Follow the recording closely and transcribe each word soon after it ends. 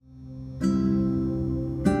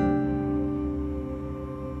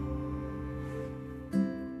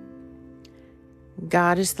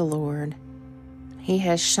God is the Lord. He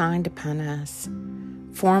has shined upon us.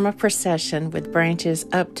 Form a procession with branches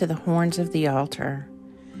up to the horns of the altar.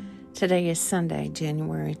 Today is Sunday,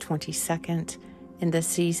 January 22nd, in the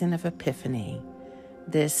season of Epiphany.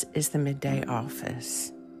 This is the midday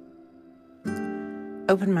office.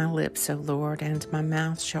 Open my lips, O Lord, and my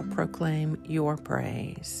mouth shall proclaim your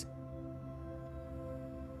praise.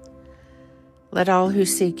 Let all who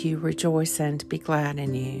seek you rejoice and be glad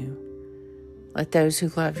in you. Let those who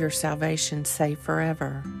love your salvation say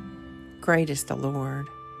forever, great is the Lord.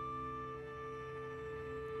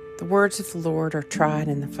 The words of the Lord are tried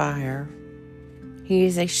in the fire. He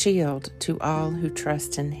is a shield to all who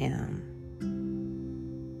trust in him.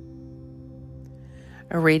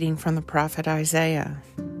 A reading from the prophet Isaiah.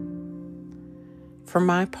 For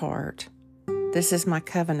my part, this is my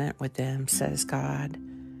covenant with them, says God,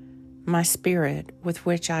 my spirit with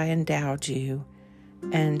which I endowed you,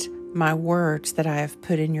 and my words that I have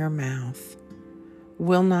put in your mouth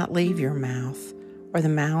will not leave your mouth, or the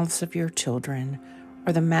mouths of your children,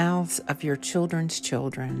 or the mouths of your children's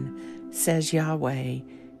children, says Yahweh,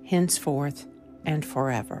 henceforth and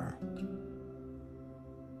forever.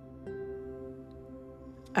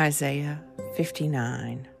 Isaiah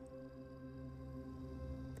 59.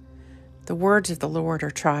 The words of the Lord are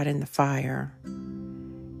tried in the fire.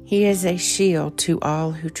 He is a shield to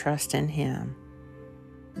all who trust in him.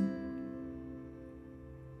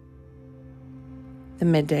 The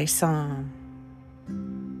Midday Psalm.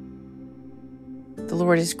 The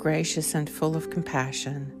Lord is gracious and full of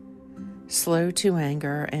compassion, slow to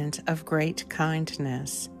anger and of great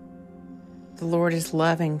kindness. The Lord is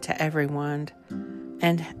loving to everyone,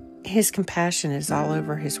 and his compassion is all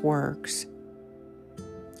over his works.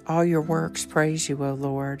 All your works praise you, O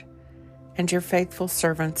Lord, and your faithful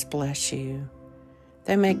servants bless you.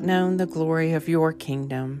 They make known the glory of your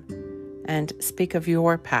kingdom and speak of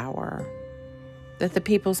your power, that the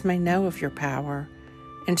peoples may know of your power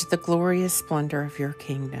and the glorious splendor of your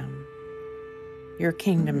kingdom. Your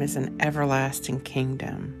kingdom is an everlasting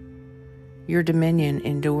kingdom. Your dominion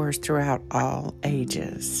endures throughout all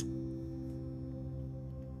ages.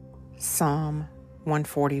 Psalm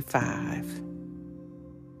 145.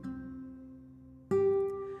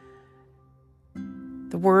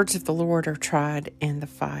 The words of the Lord are tried in the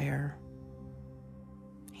fire.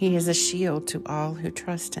 He is a shield to all who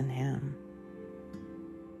trust in him.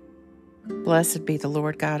 Blessed be the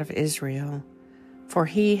Lord God of Israel, for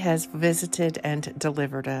he has visited and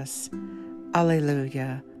delivered us.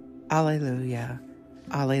 Alleluia, alleluia,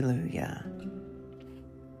 alleluia.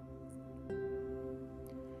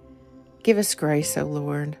 Give us grace, O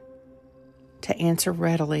Lord, to answer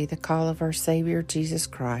readily the call of our Savior Jesus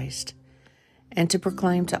Christ, and to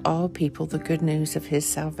proclaim to all people the good news of his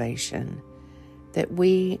salvation, that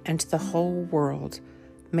we and the whole world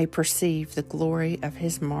may perceive the glory of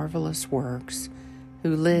his marvelous works,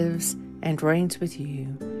 who lives and reigns with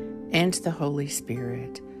you and the Holy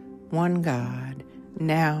Spirit, one God,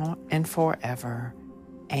 now and forever.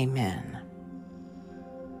 Amen.